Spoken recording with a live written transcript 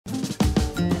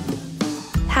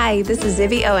Hi, this is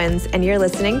Zibby Owens, and you're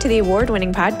listening to the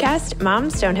award-winning podcast,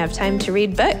 Moms Don't Have Time to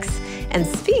Read Books. And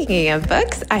speaking of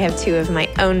books, I have two of my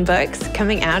own books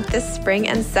coming out this spring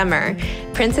and summer.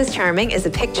 Princess Charming is a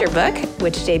picture book,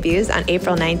 which debuts on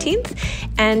April 19th,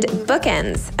 and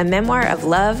Bookends, a memoir of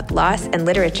love, loss, and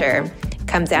literature,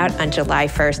 comes out on July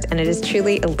 1st, and it is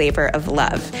truly a labor of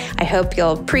love. I hope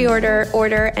you'll pre-order,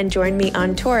 order, and join me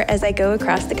on tour as I go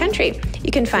across the country.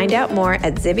 You can find out more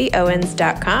at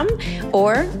zibbyowens.com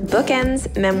or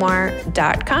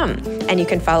bookendsmemoir.com. And you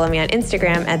can follow me on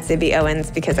Instagram at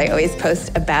zibbyowens because I always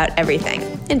post about everything.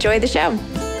 Enjoy the show.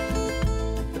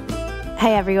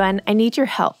 Hi, everyone. I need your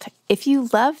help. If you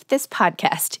love this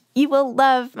podcast, you will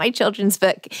love my children's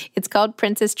book. It's called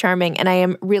Princess Charming, and I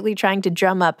am really trying to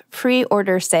drum up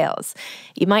pre-order sales.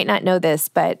 You might not know this,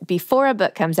 but before a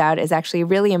book comes out is actually a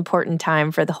really important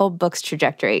time for the whole book's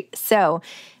trajectory. So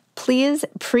please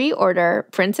pre-order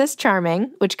Princess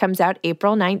Charming, which comes out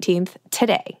April 19th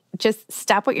today. Just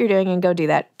stop what you're doing and go do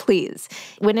that, please.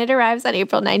 When it arrives on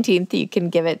April 19th, you can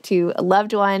give it to a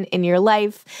loved one in your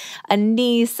life, a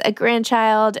niece, a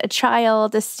grandchild, a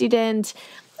child, a student,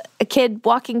 a kid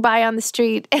walking by on the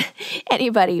street,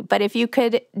 anybody. But if you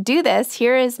could do this,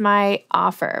 here is my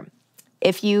offer.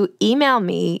 If you email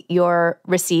me your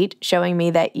receipt showing me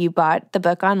that you bought the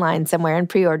book online somewhere and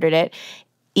pre-ordered it,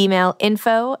 email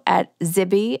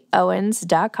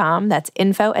info@zibbyowens.com. That's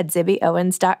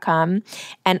info@zibbyowens.com.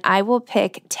 And I will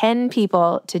pick 10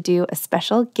 people to do a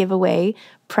special giveaway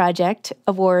project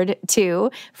award to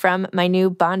from my new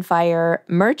Bonfire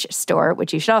merch store,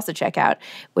 which you should also check out,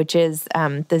 which is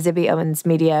the Zibby Owens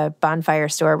Media Bonfire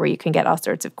store, where you can get all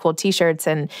sorts of cool t-shirts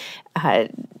and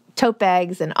tote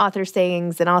bags and author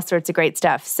sayings and all sorts of great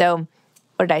stuff. So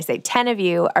what did I say? 10 of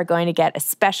you are going to get a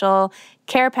special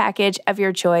care package of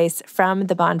your choice from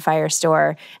the Bonfire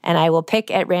store, and I will pick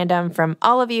at random from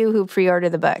all of you who pre-order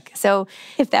the book. So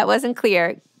if that wasn't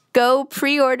clear, go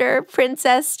pre-order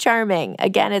Princess Charming.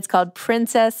 Again, it's called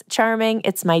Princess Charming.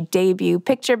 It's my debut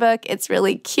picture book. It's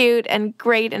really cute and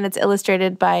great, and it's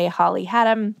illustrated by Holly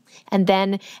Haddam. And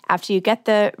then after you get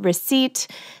the receipt,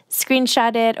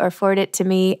 screenshot it or forward it to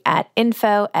me at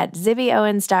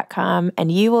info@zibbyowens.com,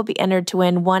 and you will be entered to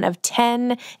win one of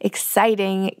 10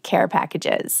 exciting care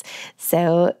packages.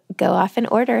 So go off and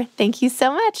order. Thank you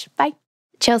so much. Bye.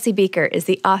 Chelsea Bieker is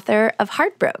the author of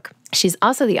Heartbroke. She's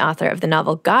also the author of the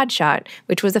novel Godshot,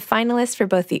 which was a finalist for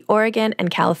both the Oregon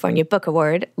and California Book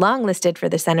Award, longlisted for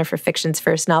the Center for Fiction's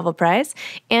First Novel Prize,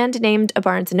 and named a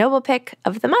Barnes & Noble Pick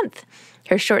of the Month.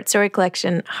 Her short story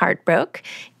collection, Heartbroke,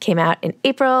 came out in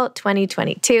April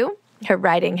 2022. Her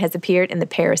writing has appeared in the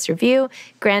Paris Review,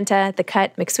 Granta, The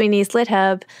Cut, McSweeney's Lit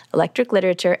Hub, Electric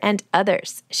Literature, and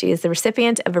others. She is the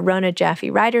recipient of a Rona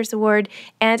Jaffe Writers Award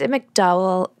and a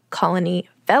MacDowell Colony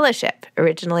Fellowship,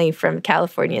 originally from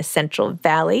California's Central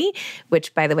Valley,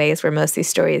 which, by the way, is where most of these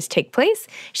stories take place.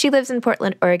 She lives in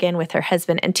Portland, Oregon with her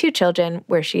husband and 2 children,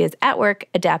 where she is at work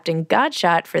adapting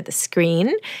Godshot for the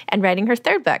screen and writing her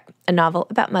 3rd book, a novel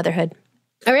about motherhood.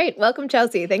 All right, welcome,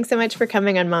 Chelsea. Thanks so much for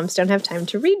coming on Moms Don't Have Time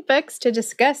to Read Books to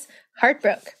discuss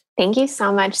Heartbroke. Thank you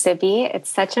so much, Zibby. It's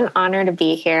such an honor to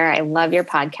be here. I love your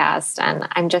podcast, and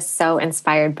I'm just so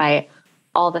inspired by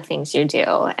all the things you do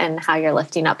and how you're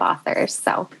lifting up authors.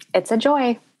 So it's a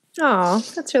joy. Oh,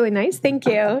 that's really nice. Thank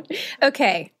you.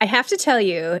 Okay. I have to tell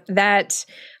you that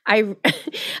I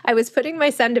was putting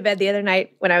my son to bed the other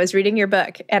night when I was reading your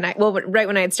book, and right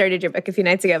when I had started your book a few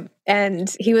nights ago.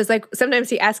 And he was like, sometimes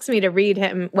he asks me to read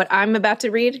him what I'm about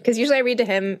to read, because usually I read to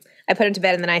him, I put him to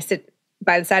bed, and then I sit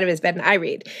by the side of his bed and I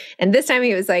read. And this time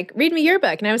he was like, read me your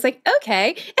book. And I was like,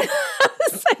 okay. And I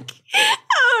was like,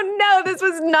 oh no, this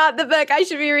was not the book I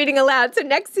should be reading aloud. So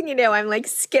next thing you know, I'm like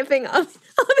skipping all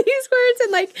these words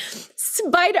and like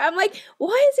spider. I'm like,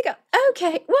 why is it go?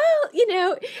 Okay,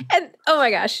 well, and oh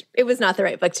my gosh, it was not the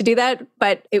right book to do that,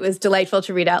 but it was delightful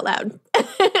to read out loud.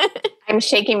 I'm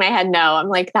shaking my head no. I'm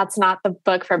like, that's not the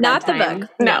book for bedtime. Not the book.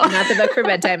 No, not the book for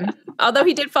bedtime. Although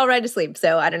he did fall right asleep,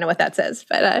 so I don't know what that says.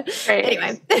 But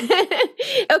anyway.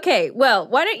 Okay, well,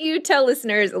 why don't you tell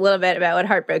listeners a little bit about what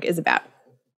Heartbroke is about?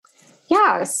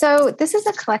 Yeah, so this is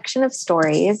a collection of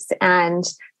stories, and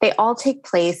they all take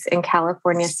place in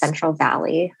California's Central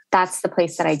Valley. That's the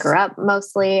place that I grew up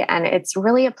mostly, and it's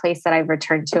really a place that I've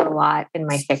returned to a lot in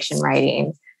my fiction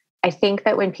writing. I think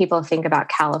that when people think about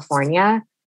California,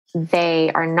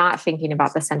 they are not thinking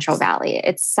about the Central Valley.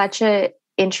 It's such an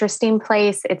interesting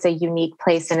place. It's a unique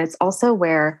place. And it's also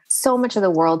where so much of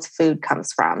the world's food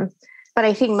comes from. But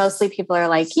I think mostly people are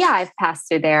like, yeah, I've passed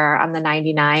through there on the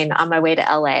 99 on my way to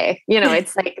LA.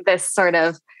 It's like this sort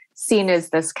of seen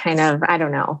as this kind of, I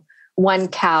don't know, one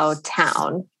cow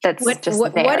town that's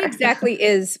what exactly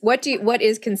is, what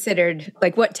is considered,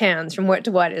 like what towns from what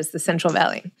to what is the Central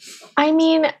Valley? I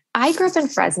mean, I grew up in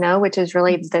Fresno, which is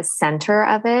really the center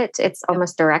of it. It's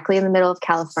almost directly in the middle of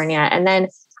California. And then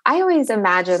I always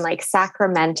imagine like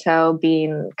Sacramento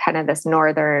being kind of this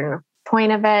northern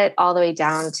point of it, all the way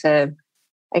down to,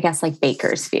 I guess, like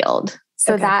Bakersfield.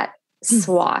 So that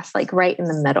swath, like right in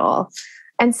the middle.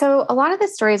 And so a lot of the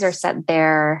stories are set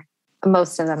there,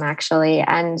 most of them actually.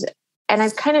 And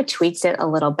I've kind of tweaked it a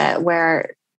little bit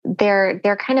where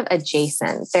they're kind of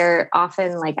adjacent. They're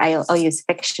often like, I'll use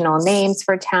fictional names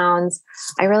for towns.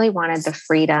 I really wanted the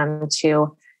freedom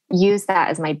to use that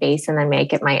as my base and then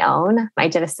make it my own. I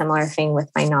did a similar thing with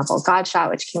my novel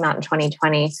Godshot, which came out in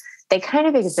 2020. They kind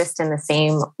of exist in the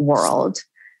same world.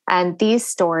 And these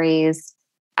stories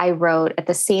I wrote at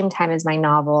the same time as my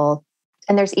novel.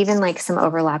 And there's even like some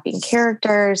overlapping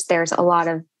characters. There's a lot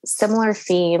of similar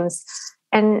themes.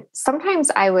 And sometimes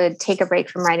I would take a break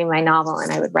from writing my novel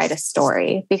and I would write a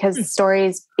story because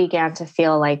stories began to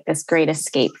feel like this great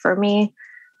escape for me.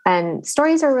 And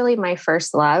stories are really my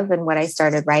first love and what I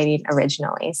started writing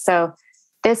originally. So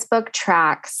this book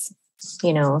tracks,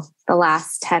 the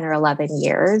last 10 or 11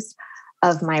 years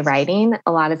of my writing.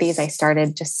 A lot of these I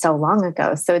started just so long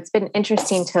ago. So it's been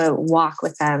interesting to walk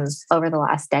with them over the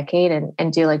last decade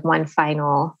and do like one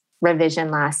final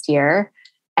revision last year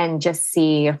and just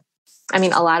see. I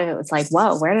mean, a lot of it was like,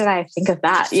 whoa, where did I think of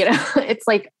that? It's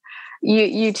like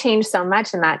you change so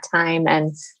much in that time.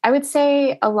 And I would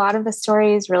say a lot of the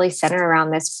stories really center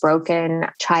around this broken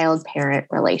child-parent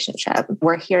relationship.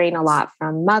 We're hearing a lot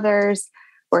from mothers.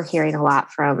 We're hearing a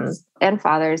lot from and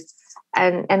fathers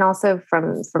and also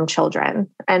from children.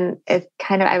 And it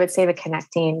kind of, I would say the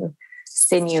connecting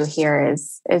sinew here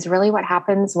is really what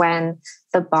happens when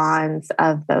the bonds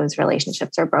of those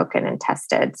relationships are broken and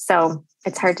tested. So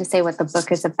it's hard to say what the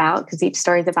book is about because each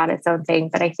story is about its own thing.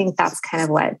 But I think that's kind of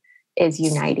what is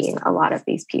uniting a lot of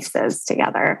these pieces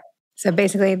together. So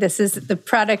basically, this is the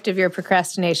product of your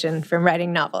procrastination from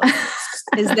writing novels.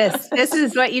 This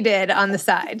is what you did on the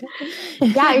side.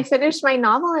 Yeah, I finished my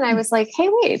novel and I was like, hey,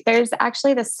 wait, there's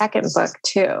actually the second book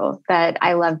too that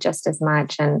I love just as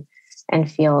much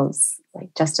and feels like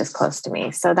just as close to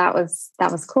me. So that was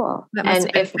cool.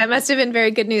 That must have been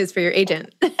very good news for your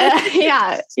agent.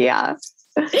 Yeah.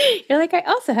 You're like, I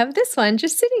also have this one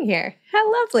just sitting here.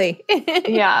 How lovely.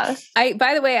 Yeah.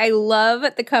 By the way, I love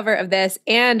the cover of this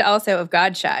and also of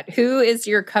Godshot. Who is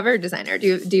your cover designer?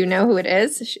 Do you know who it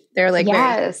is? They're like,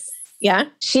 yes. Yeah.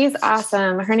 She's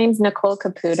awesome. Her name's Nicole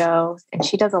Caputo and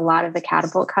she does a lot of the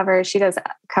Catapult covers. She does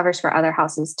covers for other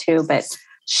houses too, but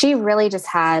she really just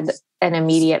had an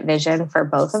immediate vision for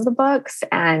both of the books.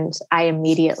 And I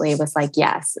immediately was like,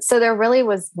 yes. So there really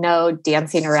was no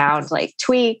dancing around like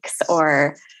tweaks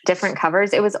or different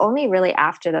covers. It was only really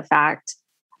after the fact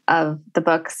of the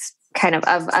books kind of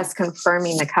us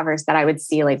confirming the covers that I would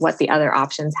see like what the other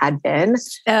options had been.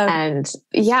 And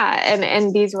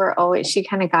these were always, she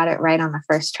kind of got it right on the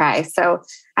first try. So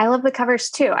I love the covers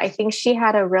too. I think she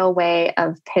had a real way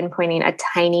of pinpointing a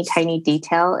tiny, tiny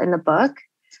detail in the book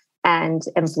and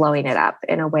blowing it up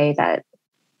in a way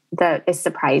that is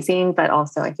surprising, but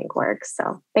also I think works.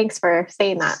 So thanks for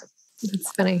saying that.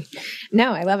 It's funny.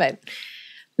 No, I love it.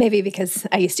 Maybe because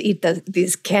I used to eat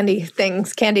these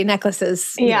candy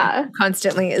necklaces,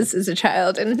 constantly as a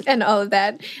child and all of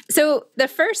that. So the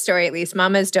first story, at least,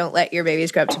 Mamas Don't Let Your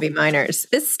Babies Grow Up to Be Minors.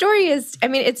 This story is,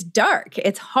 it's dark.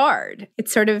 It's hard.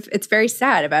 It's very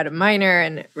sad about a minor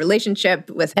and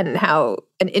relationship and how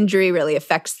an injury really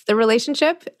affects the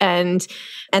relationship. And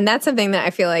that's something that I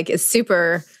feel like is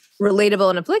super relatable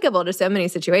and applicable to so many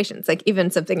situations. Like even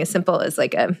something as simple as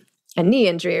like a knee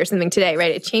injury or something today,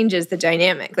 right? It changes the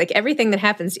dynamic. Like everything that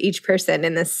happens to each person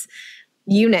in this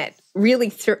unit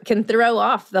really can throw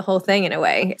off the whole thing in a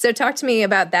way. So talk to me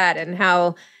about that and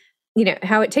how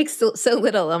it takes so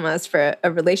little almost for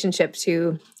a relationship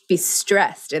to be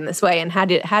stressed in this way and how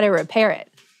to repair it.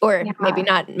 Or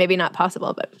maybe not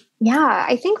possible, but. Yeah,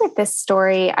 I think with this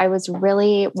story, I was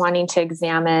really wanting to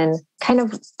examine kind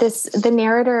of the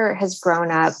narrator has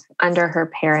grown up under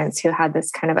her parents who had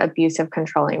this kind of abusive,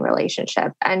 controlling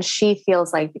relationship. And she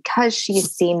feels like because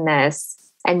she's seen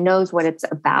this and knows what it's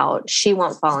about, she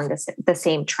won't fall into the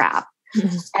same trap.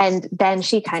 Mm-hmm. And then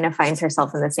she kind of finds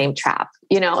herself in the same trap.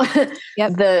 Yep.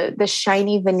 The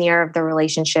shiny veneer of the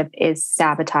relationship is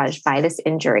sabotaged by this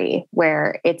injury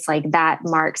where it's like that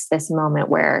marks this moment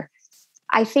where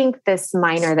I think this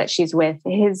minor that she's with,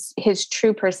 his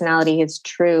true personality, his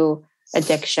true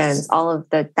addictions, all of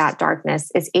that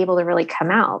darkness is able to really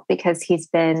come out because he's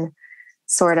been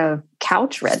sort of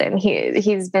couch ridden.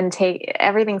 He's been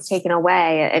everything's taken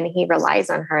away, and he relies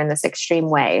on her in this extreme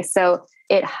way. So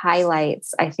it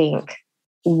highlights, I think,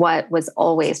 what was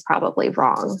always probably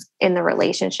wrong in the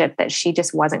relationship, that she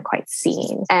just wasn't quite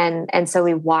seen. And so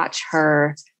we watch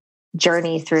her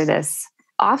journey through this.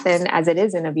 Often, as it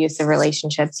is in abusive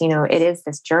relationships, it is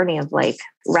this journey of like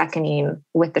reckoning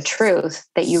with the truth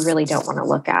that you really don't want to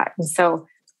look at. And so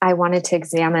I wanted to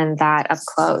examine that up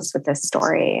close with this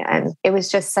story. And it was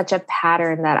just such a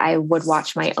pattern that I would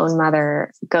watch my own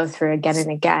mother go through again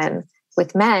and again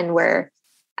with men, where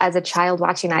as a child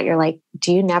watching that, you're like,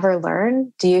 do you never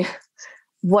learn?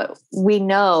 What we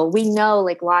know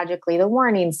like logically the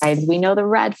warning signs, we know the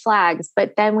red flags,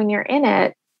 but then when you're in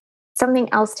it,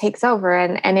 something else takes over.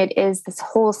 And it is this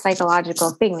whole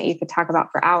psychological thing that you could talk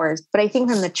about for hours. But I think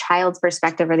from the child's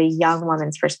perspective or the young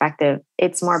woman's perspective,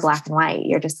 it's more black and white.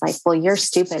 You're just like, well, you're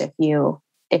stupid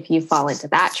if you fall into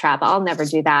that trap. I'll never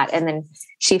do that. And then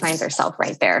she finds herself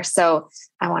right there. So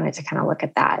I wanted to kind of look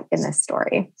at that in this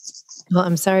story. Well,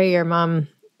 I'm sorry your mom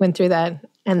went through that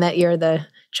and that you're the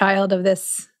child of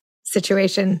this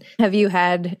situation. Have you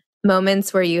had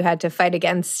moments where you had to fight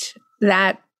against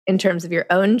that in terms of your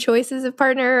own choices of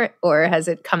partner, or has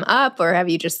it come up, or have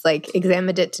you just like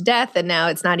examined it to death and now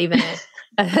it's not even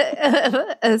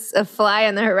a fly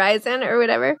on the horizon or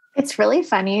whatever? It's really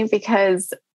funny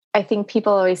because I think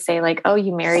people always say like, oh,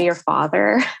 you marry your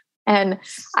father. And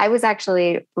I was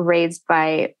actually raised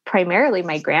by primarily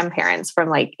my grandparents from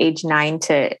like age 9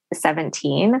 to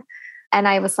 17. And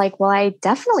I was like, well, I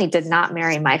definitely did not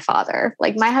marry my father.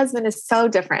 Like my husband is so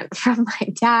different from my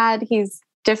dad. He's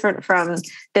different from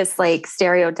this like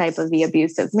stereotype of the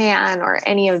abusive man or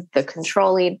any of the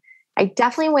controlling. I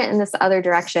definitely went in this other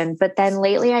direction. But then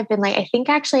lately I've been like, I think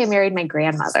actually I married my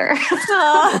grandmother.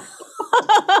 I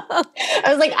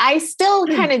was like, I still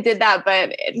kind of did that,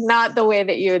 but not the way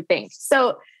that you would think.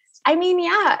 So, I mean,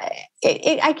 yeah,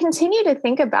 I continue to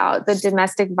think about the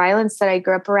domestic violence that I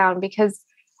grew up around, because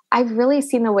I've really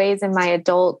seen the ways in my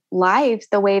adult life,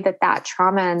 the way that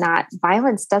trauma and that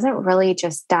violence doesn't really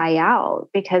just die out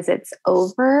because it's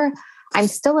over. I'm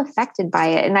still affected by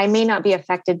it. And I may not be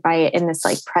affected by it in this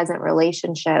like present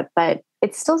relationship, but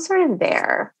it's still sort of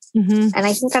there. Mm-hmm. And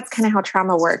I think that's kind of how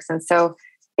trauma works. And so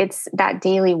it's that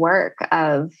daily work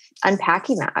of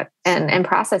unpacking that and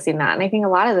processing that. And I think a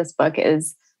lot of this book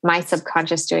is my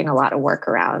subconscious doing a lot of work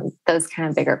around those kind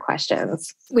of bigger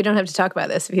questions. We don't have to talk about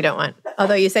this if you don't want.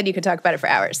 Although you said you could talk about it for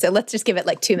hours. So let's just give it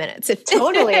like 2 minutes.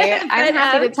 Totally. I'm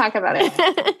happy to talk about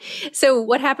it. So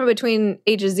what happened between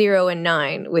ages 0 and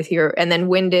 9 and then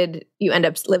when did you end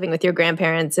up living with your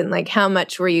grandparents, and like how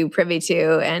much were you privy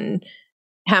to and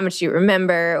how much do you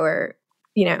remember, or,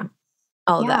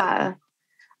 all of that?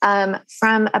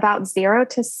 From about 0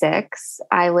 to 6,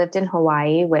 I lived in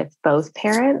Hawaii with both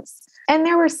parents. And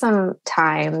there were some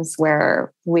times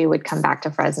where we would come back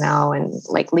to Fresno and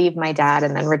like leave my dad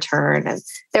and then return. And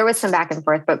there was some back and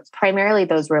forth, but primarily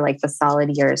those were like the solid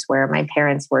years where my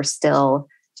parents were still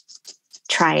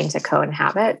trying to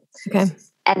co-inhabit. Okay.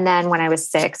 And then when I was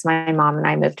 6, my mom and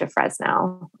I moved to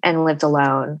Fresno and lived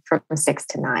alone from 6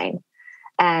 to 9.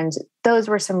 And those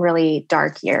were some really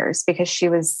dark years because she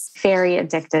was very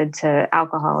addicted to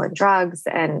alcohol and drugs,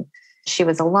 and she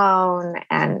was alone,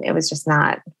 and it was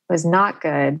not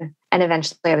good. And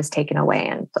eventually I was taken away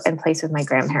and placed with my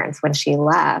grandparents when she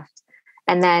left.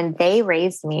 And then they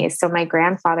raised me. So my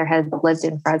grandfather had lived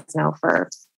in Fresno for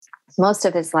most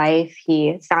of his life.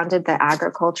 He founded the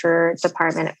agriculture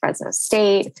department at Fresno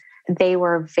State. They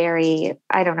were very,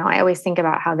 I don't know, I always think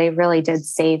about how they really did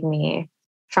save me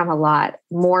from a lot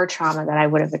more trauma that I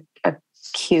would have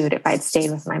acute if I'd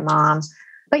stayed with my mom.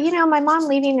 But, my mom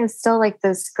leaving is still like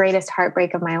this greatest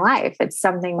heartbreak of my life. It's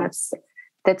something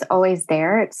that's always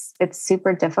there. It's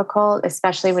super difficult,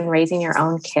 especially when raising your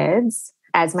own kids.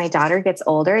 As my daughter gets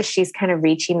older, she's kind of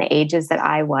reaching the ages that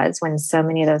I was when so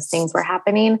many of those things were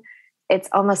happening. It's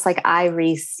almost like I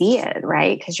re-see it,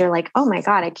 right? Because you're like, oh my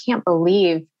God, I can't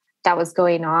believe that was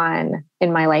going on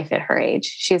in my life at her age.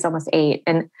 She's almost 8.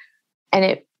 And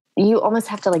you almost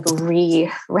have to like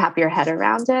wrap your head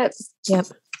around it. Yep.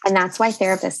 And that's why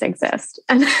therapists exist.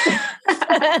 And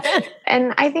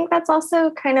I think that's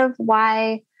also kind of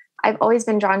why I've always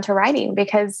been drawn to writing,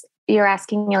 because you're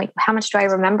asking me like, how much do I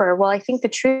remember? Well, I think the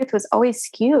truth was always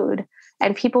skewed,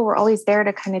 and people were always there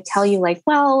to kind of tell you like,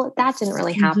 well, that didn't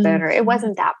really happen, or it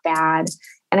wasn't that bad.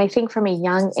 And I think from a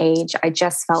young age, I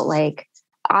just felt like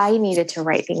I needed to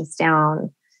write things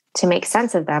down to make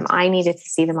sense of them. I needed to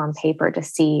see them on paper to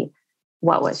see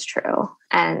what was true.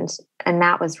 And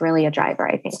that was really a driver,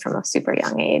 I think, from a super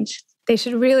young age. They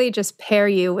should really just pair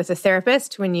you with a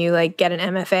therapist when you like get an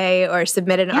MFA or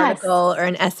submit an article or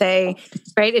an essay,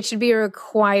 right? It should be a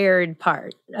required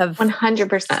part of 100%.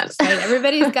 Right?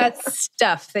 Everybody's got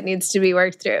stuff that needs to be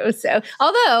worked through. So,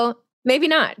 although maybe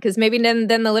not, because maybe then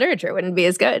the literature wouldn't be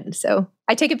as good. So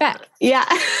I take it back. Yeah.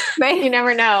 Right? You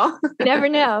never know. You never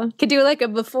know. Could do like a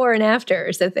before and after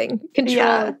or something.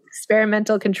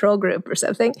 Experimental control group or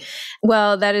something.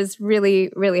 Well, that is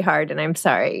really, really hard. And I'm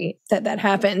sorry that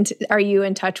happened. Are you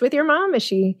in touch with your mom? Is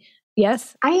she?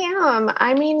 Yes? I am.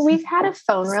 I mean, we've had a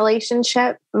phone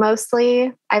relationship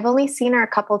mostly. I've only seen her a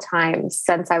couple times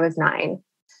since I was 9.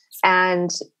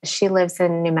 And she lives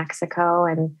in New Mexico.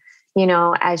 And, you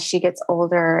know, as she gets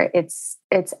older, it's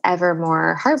ever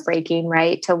more heartbreaking,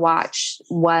 right? To watch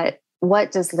what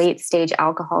does late stage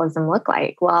alcoholism look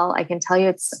like? Well, I can tell you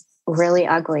it's really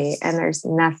ugly and there's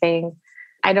nothing,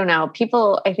 I don't know.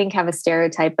 People, I think, have a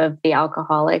stereotype of the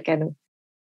alcoholic. And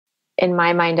in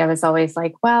my mind, I was always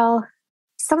like, well,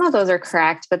 some of those are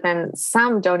correct, but then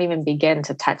some don't even begin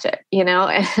to touch it, you know?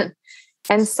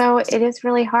 And so it is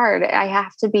really hard. I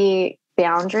have to be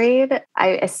boundaried.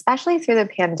 Especially through the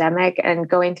pandemic and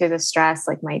going through the stress,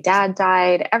 like my dad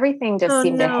died, everything just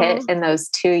seemed to hit in those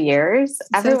 2 years.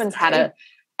 Everyone's had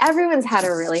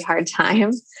a really hard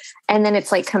time. And then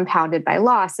it's like compounded by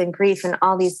loss and grief and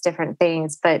all these different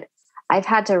things. But I've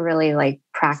had to really like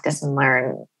practice and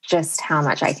learn just how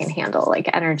much I can handle, like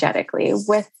energetically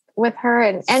with her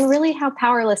and really how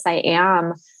powerless I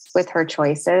am with her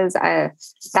choices.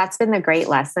 That's been the great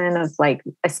lesson of like,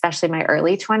 especially my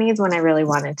early 20s when I really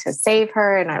wanted to save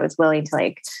her. And I was willing to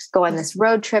like go on this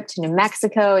road trip to New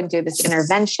Mexico and do this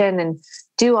intervention and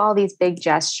do all these big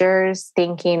gestures,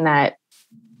 thinking that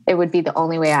it would be the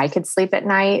only way I could sleep at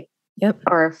night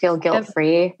or feel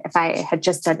guilt-free if I had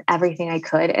just done everything I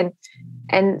could.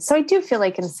 And so I do feel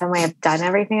like in some way I've done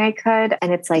everything I could.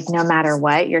 And it's like, no matter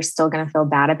what, you're still going to feel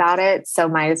bad about it. So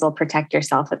might as well protect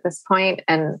yourself at this point.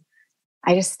 And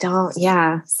I just don't.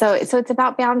 Yeah. So it's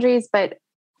about boundaries, but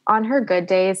on her good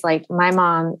days, like my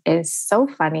mom is so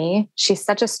funny. She's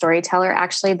such a storyteller.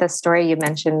 Actually, the story you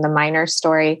mentioned, the minor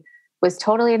story, was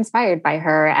totally inspired by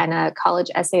her and a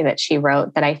college essay that she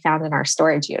wrote that I found in our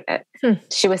storage unit.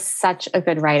 She was such a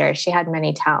good writer. She had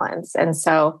many talents. And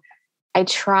so I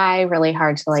try really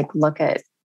hard to like look at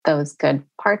those good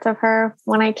parts of her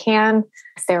when I can.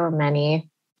 There were many.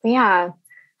 But yeah,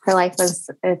 her life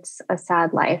it's a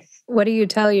sad life. What do you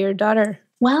tell your daughter?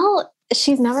 Well,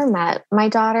 she's never met my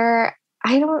daughter.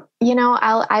 I don't,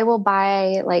 I will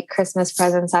buy like Christmas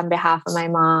presents on behalf of my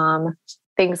mom,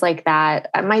 things like that.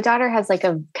 My daughter has like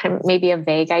a kind of maybe a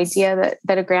vague idea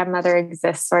that a grandmother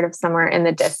exists sort of somewhere in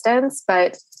the distance,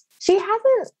 but she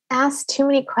hasn't asked too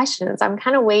many questions. I'm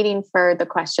kind of waiting for the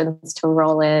questions to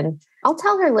roll in. I'll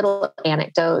tell her little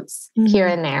anecdotes here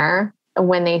and there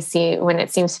when it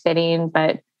seems fitting.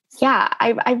 But yeah,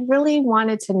 I really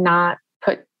wanted to not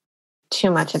put too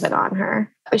much of it on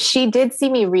her. She did see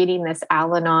me reading this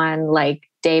Al-Anon like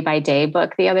day by day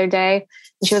book the other day.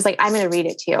 And she was like, I'm going to read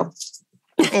it to you.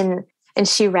 And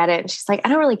she read it and she's like, I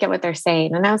don't really get what they're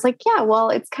saying. And I was like, yeah, well,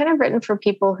 it's kind of written for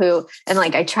people who, and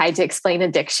like, I tried to explain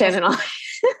addiction and all.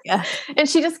 Yeah. And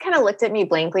she just kind of looked at me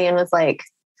blankly and was like,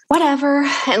 whatever.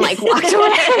 And like walked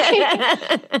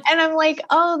away. And I'm like,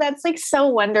 oh, that's like so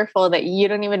wonderful that you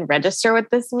don't even register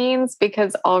what this means,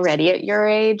 because already at your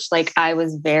age, like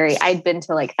I'd been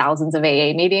to like thousands of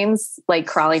AA meetings, like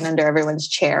crawling under everyone's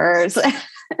chairs.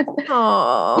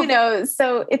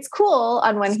 So it's cool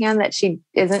on one hand that she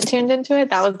isn't tuned into it.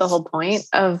 That was the whole point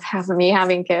of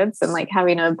having kids and like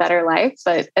having a better life.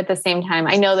 But at the same time,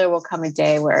 I know there will come a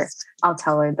day where I'll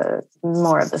tell her the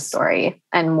more of the story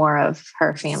and more of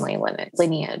her family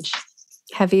lineage.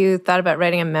 Have you thought about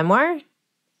writing a memoir?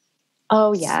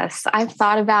 Oh, yes. I've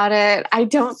thought about it. I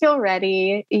don't feel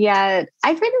ready yet.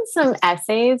 I've written some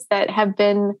essays that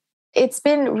it's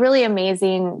been really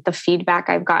amazing, the feedback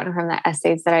I've gotten from the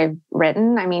essays that I've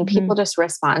written. I mean, people just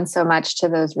respond so much to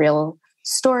those real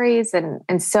stories.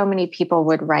 And so many people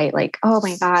would write like, oh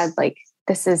my God, like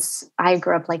I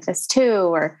grew up like this too.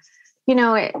 Or,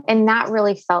 and that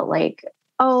really felt like,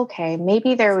 oh, okay,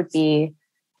 maybe there would be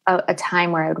a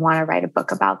time where I would want to write a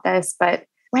book about this. But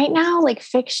right now, like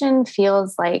fiction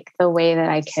feels like the way that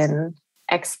I can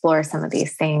explore some of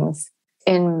these things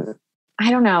in,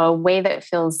 I don't know, a way that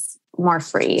feels more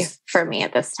free for me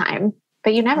at this time.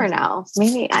 But you never know.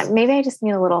 Maybe I just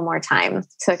need a little more time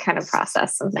to kind of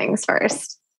process some things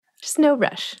first. Just no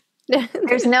rush.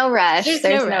 There's no rush.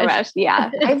 There's no rush.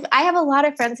 Yeah. I have a lot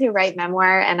of friends who write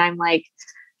memoir and I'm like,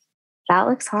 that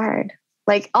looks hard.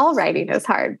 Like all writing is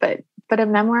hard, but a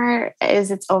memoir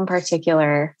is its own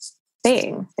particular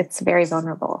thing. It's very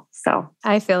vulnerable. So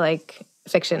I feel like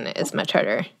fiction is much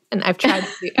harder. And I've tried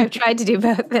to do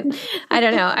both. And I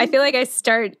don't know. I feel like I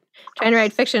start trying to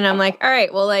write fiction and I'm like, all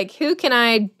right, well, like who can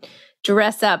I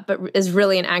dress up but is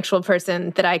really an actual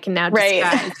person that I can now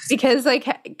disguise? Because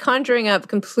like conjuring up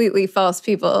completely false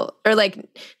people, or like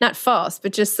not false,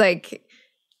 but just like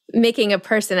making a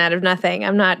person out of nothing.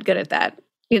 I'm not good at that.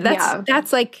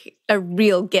 That's like a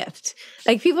real gift.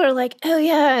 Like people are like, oh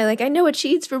yeah, like I know what she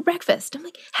eats for breakfast. I'm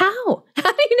like, how?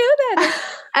 How do you know that?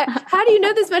 How do you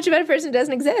know this much about a person who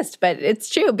doesn't exist? But it's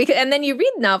true and then you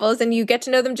read novels and you get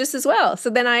to know them just as well. So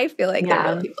then I feel like they're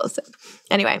real people. So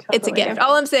anyway, It's a gift.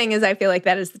 All I'm saying is I feel like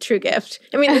that is the true gift.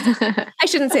 I mean, I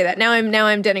shouldn't say that. Now I'm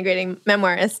denigrating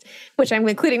memoirists, which I'm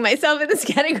including myself in this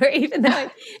category, even though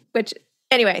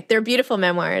anyway, they're beautiful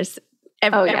memoirs.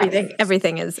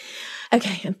 Everything is.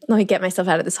 Okay, let me get myself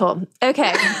out of this hole.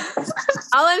 Okay.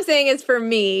 All I'm saying is for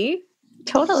me,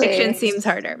 fiction seems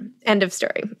harder. End of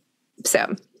story.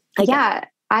 So,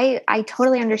 I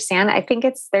totally understand. I think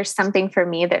there's something for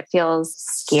me that feels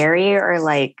scary or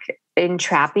like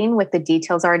entrapping with the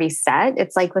details already set.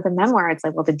 It's like with a memoir, it's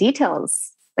like, well, the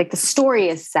details, like the story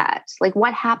is set. Like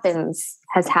what happens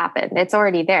has happened. It's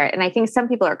already there. And I think some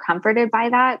people are comforted by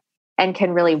that and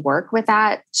can really work with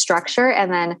that structure.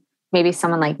 And then maybe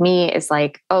someone like me is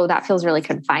like, oh, that feels really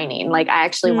confining. Like I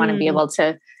actually want to be able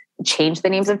to change the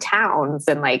names of towns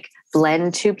and like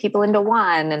blend two people into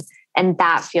one. And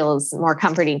that feels more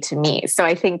comforting to me. So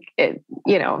I think,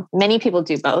 many people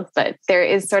do both, but there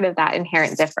is sort of that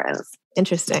inherent difference.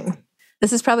 Interesting.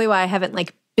 This is probably why I haven't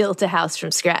like built a house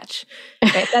from scratch.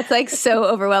 Right? That's like so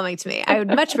overwhelming to me. I would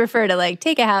much prefer to like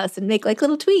take a house and make like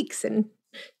little tweaks and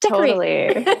decorate.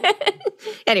 Totally.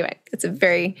 Anyway,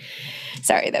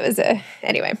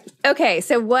 anyway. Okay.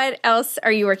 So what else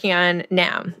are you working on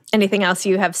now? Anything else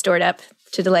you have stored up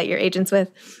to delight your agents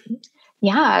with?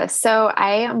 Yeah. So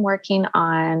I am working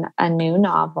on a new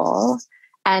novel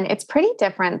and it's pretty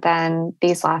different than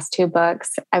these last two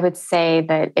books. I would say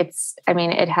that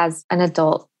it has an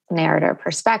adult narrator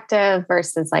perspective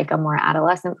versus like a more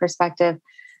adolescent perspective.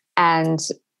 And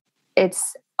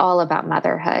it's all about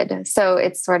motherhood. So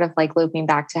it's sort of like looping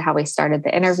back to how we started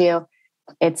the interview.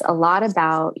 It's a lot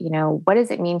about, what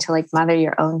does it mean to like mother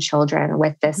your own children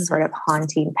with this sort of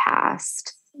haunting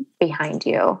past behind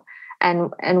you?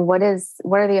 And what are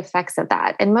the effects of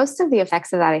that? And most of the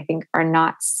effects of that, I think, are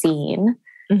not seen,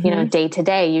 day to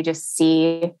day. You just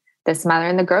see this mother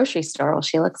in the grocery store. Well,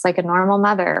 she looks like a normal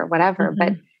mother or whatever,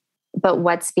 but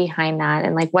what's behind that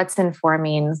and like what's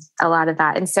informing a lot of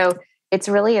that. And so it's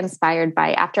really inspired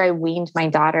by, after I weaned my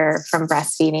daughter from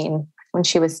breastfeeding when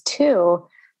she was 2,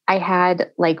 I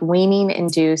had like weaning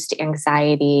induced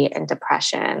anxiety and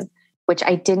depression, which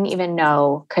I didn't even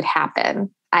know could happen.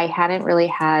 I hadn't really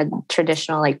had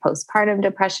traditional like postpartum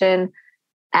depression.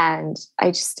 And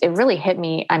it really hit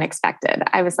me unexpected.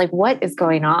 I was like, what is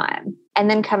going on? And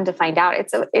then come to find out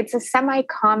it's a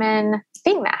semi-common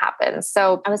thing that happens.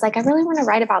 So I was like, I really want to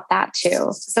write about that too.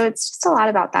 So it's just a lot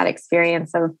about that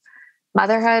experience of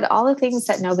motherhood, all the things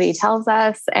that nobody tells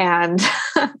us. And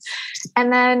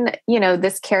then,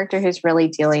 this character who's really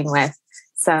dealing with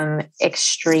some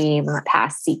extreme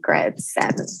past secrets,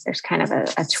 and there's kind of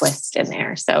a twist in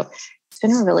there. So it's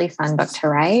been a really fun book to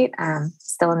write.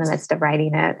 Still in the midst of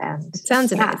writing it. And it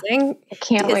sounds amazing. I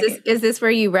can't wait. Is this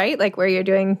where you write? Like where you're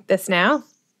doing this now?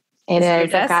 It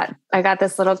is. I got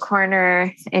this little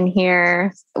corner in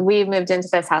here. We moved into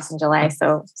this house in July,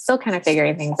 so still kind of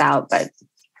figuring things out, but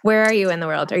where are you in the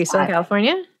world? Are you still in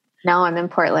California? No, I'm in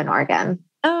Portland, Oregon.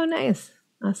 Oh, nice.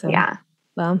 Awesome. Yeah.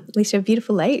 Well, at least you have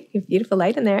beautiful light. You have beautiful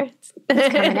light in there.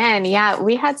 It's coming in. Yeah.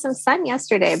 We had some sun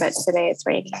yesterday, but today it's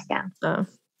raining again. Oh,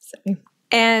 sorry.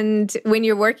 And when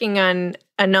you're working on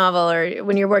a novel or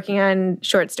when you're working on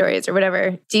short stories or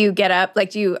whatever, do you get up?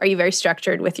 Like, are you very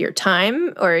structured with your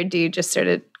time, or do you just sort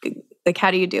of like,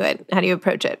 how do you do it? How do you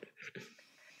approach it?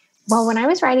 Well, when I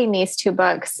was writing these two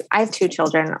books, I have 2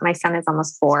 children. My son is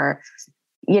almost 4.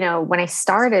 When I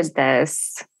started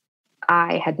this,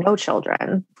 I had no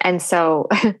children. And so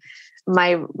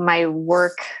my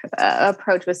work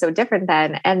approach was so different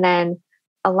then. And then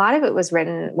a lot of it was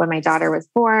written when my daughter was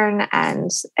born and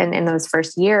in those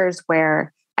first years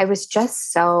where I was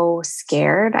just so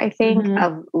scared, I think,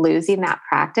 of losing that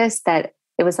practice that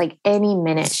it was like any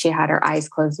minute she had her eyes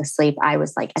closed to sleep, I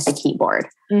was like at the keyboard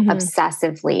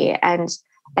obsessively. And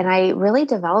I really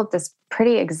developed this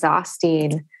pretty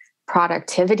exhausting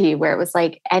productivity where it was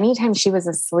like anytime she was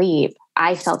asleep,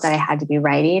 I felt that I had to be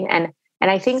writing. And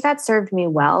I think that served me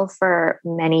well for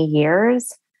many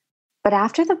years. But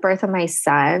after the birth of my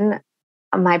son,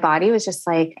 my body was just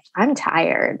like, I'm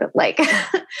tired. Like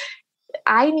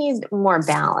I need more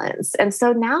balance. And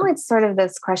so now it's sort of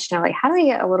this question of like, how do I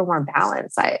get a little more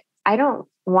balance? I don't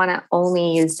want to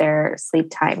only use their sleep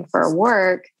time for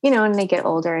work, and they get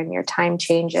older and your time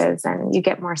changes and you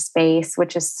get more space,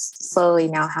 which is slowly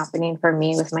now happening for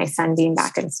me with my son being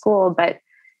back in school. But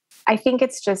I think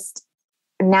it's just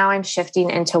now I'm shifting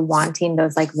into wanting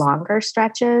those like longer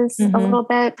stretches a little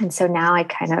bit. And so now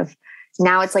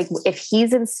now it's like, if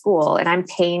he's in school and I'm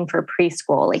paying for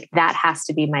preschool, like that has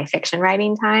to be my fiction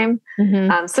writing time.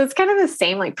 So it's kind of the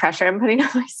same like pressure I'm putting on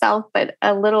myself, but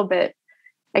a little bit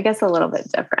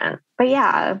different. But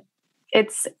yeah,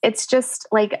 it's just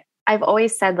like, I've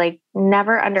always said, like,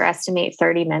 never underestimate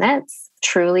 30 minutes.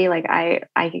 Truly, like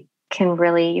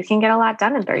you can get a lot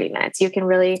done in 30 minutes. You can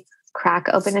really crack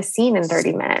open a scene in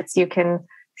 30 minutes. You can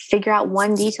figure out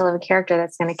one detail of a character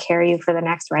that's going to carry you for the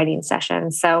next writing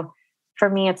session. So for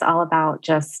me, it's all about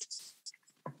just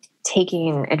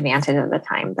taking advantage of the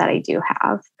time that I do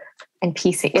have and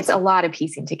piecing. It's a lot of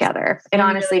piecing together. It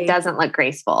honestly doesn't look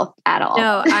graceful at all.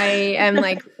 No, I am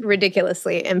like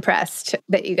ridiculously impressed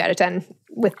that you got it done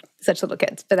with such little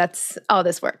kids, but that's all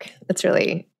this work. That's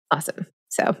really awesome.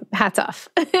 So hats off.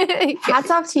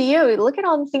 Hats off to you. Look at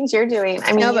all the things you're doing.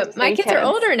 I mean, no, but my kids are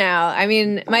older now. I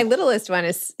mean, my littlest one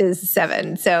is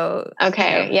 7. So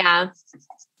okay. Yeah.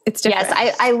 It's different.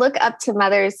 Yes, I look up to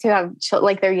mothers who have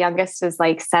like their youngest is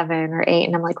like 7 or 8,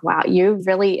 and I'm like, wow, you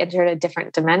really entered a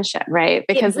different dimension, right?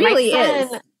 Because it really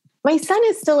is. My son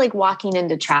is still like walking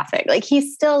into traffic, like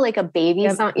he's still like a baby.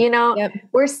 Yep. So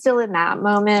we're still in that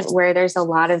moment where there's a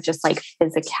lot of just like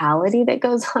physicality that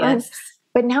goes on. Yes.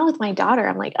 But now with my daughter,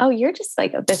 I'm like, oh, you're just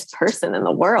like this person in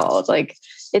the world. Like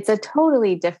it's a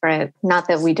totally different. Not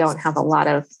that we don't have a lot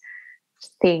of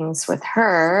things with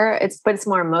her, but it's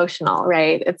more emotional,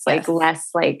 right? It's like less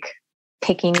like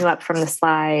picking you up from the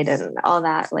slide and all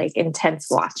that like intense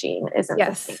watching isn't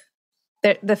the same.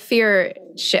 The fear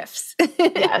shifts.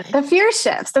 Yeah, the fear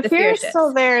shifts. The fear is shifts.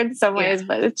 still there in some ways,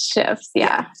 but it shifts.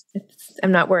 Yeah.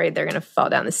 I'm not worried they're going to fall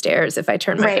down the stairs if I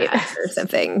turn my back or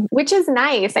something. Which is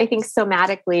nice, I think,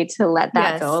 somatically to let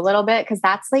that go a little bit, because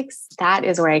that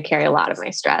is where I carry a lot of my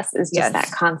stress, is just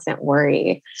that constant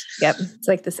worry. Yep. It's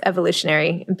like this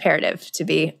evolutionary imperative to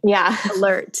be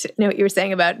alert. You know what you were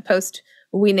saying about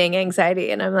post-weaning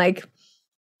anxiety. And I'm like,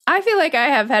 I feel like I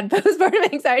have had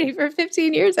postpartum anxiety for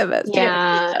 15 years of it.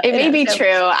 Yeah, it may be true.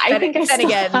 I think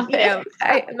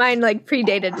mine like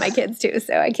predated my kids too,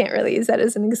 so I can't really use that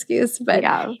as an excuse. But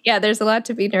yeah, there's a lot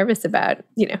to be nervous about.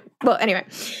 Well, anyway,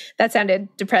 that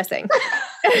sounded depressing.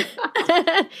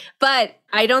 But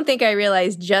I don't think I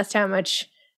realized just how much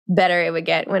better it would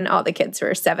get when all the kids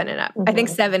were 7 and up. I think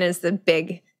 7 is the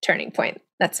big turning point.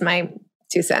 That's my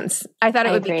 2 cents. I thought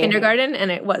it would be kindergarten, and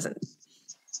it wasn't.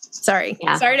 Sorry to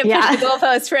push the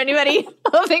goalpost for anybody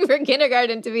hoping for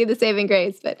kindergarten to be the saving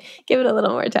grace, but give it a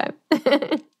little more time.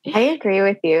 I agree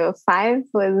with you. 5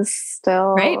 was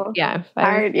still hard.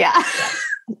 Yeah.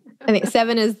 I think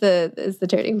 7 is the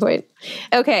turning point.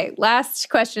 Okay, last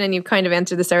question, and you've kind of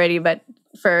answered this already, but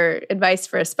for advice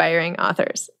for aspiring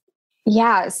authors.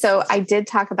 Yeah. So I did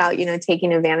talk about,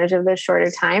 taking advantage of those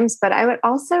shorter times, but I would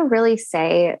also really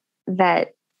say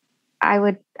that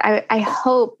I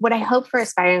hope for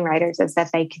aspiring writers is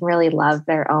that they can really love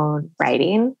their own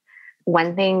writing.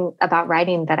 One thing about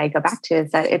writing that I go back to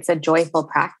is that it's a joyful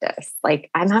practice.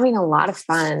 Like, I'm having a lot of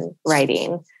fun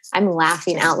writing. I'm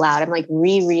laughing out loud. I'm like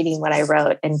rereading what I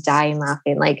wrote and dying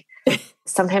laughing. Like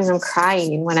sometimes I'm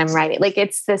crying when I'm writing. Like,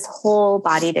 it's this whole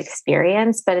bodied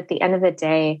experience. But at the end of the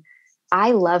day,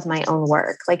 I love my own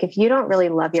work. Like, if you don't really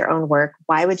love your own work,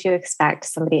 why would you expect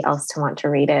somebody else to want to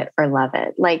read it or love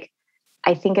it? Like,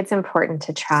 I think it's important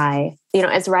to try.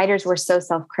 As writers, we're so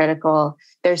self-critical.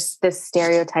 There's this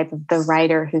stereotype of the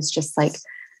writer who's just like,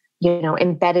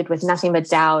 embedded with nothing but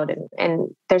doubt. And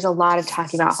there's a lot of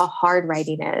talking about how hard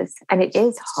writing is. And it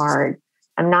is hard.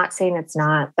 I'm not saying it's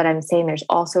not, but I'm saying there's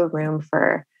also room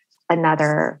for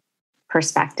another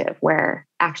perspective where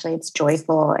actually it's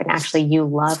joyful and actually you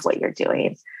love what you're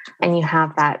doing and you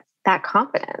have that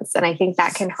confidence. And I think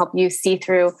that can help you see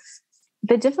through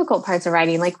the difficult parts of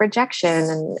writing, like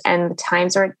rejection and the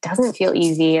times where it doesn't feel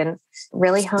easy, and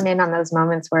really hone in on those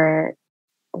moments where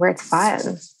it's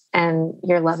fun and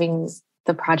you're loving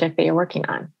the project that you're working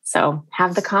on. So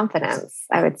have the confidence,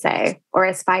 I would say, or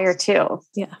aspire to.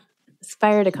 Yeah.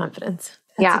 Aspire to confidence.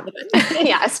 Yeah.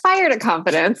 Aspire to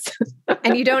confidence.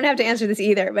 And you don't have to answer this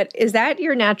either, but is that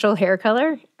your natural hair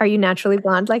color? Are you naturally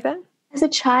blonde like that? As a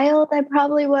child, I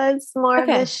probably was more of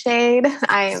this shade.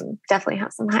 I definitely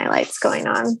have some highlights going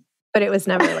on. But it was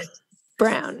never like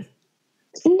brown.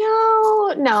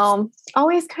 No.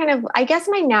 Always kind of, I guess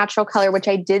my natural color, which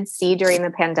I did see during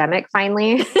the pandemic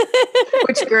finally,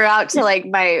 which grew out to like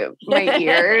my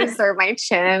ears or my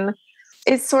chin,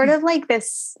 is sort of like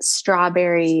this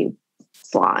strawberry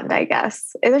blonde, I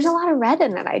guess. There's a lot of red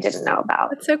in it I didn't know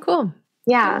about. That's so cool.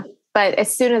 Yeah. But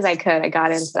as soon as I could, I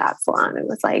got into that salon. It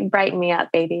was like, brighten me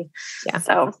up, baby. Yeah.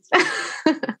 So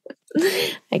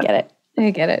I get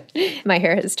it. My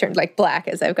hair has turned like black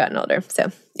as I've gotten older.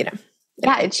 So,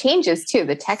 Yeah, it changes too.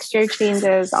 The texture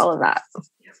changes, all of that.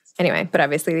 Anyway, but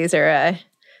obviously these are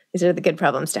the good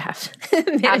problems to have.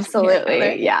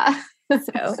 Absolutely. Yeah.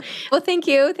 So, well, thank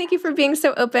you. Thank you for being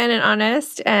so open and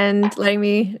honest and letting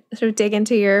me sort of dig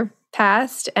into your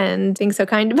past and being so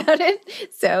kind about it.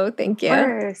 So thank you. Of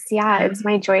course. Yeah, it's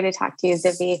my joy to talk to you,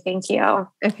 Zibby. Thank you.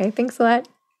 Okay, thanks a lot.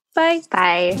 Bye.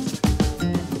 Bye.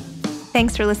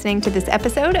 Thanks for listening to this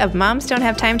episode of Moms Don't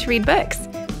Have Time to Read Books.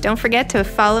 Don't forget to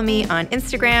follow me on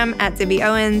Instagram at Zibby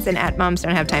Owens and at Moms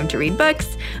Don't Have Time to Read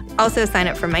Books. Also sign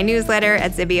up for my newsletter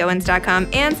at zibbyowens.com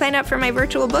and sign up for my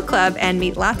virtual book club and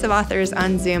meet lots of authors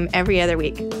on Zoom every other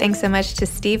week. Thanks so much to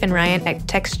Steve and Ryan at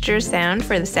Texture Sound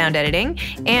for the sound editing.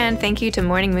 And thank you to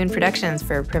Morning Moon Productions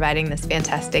for providing this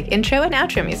fantastic intro and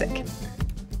outro music.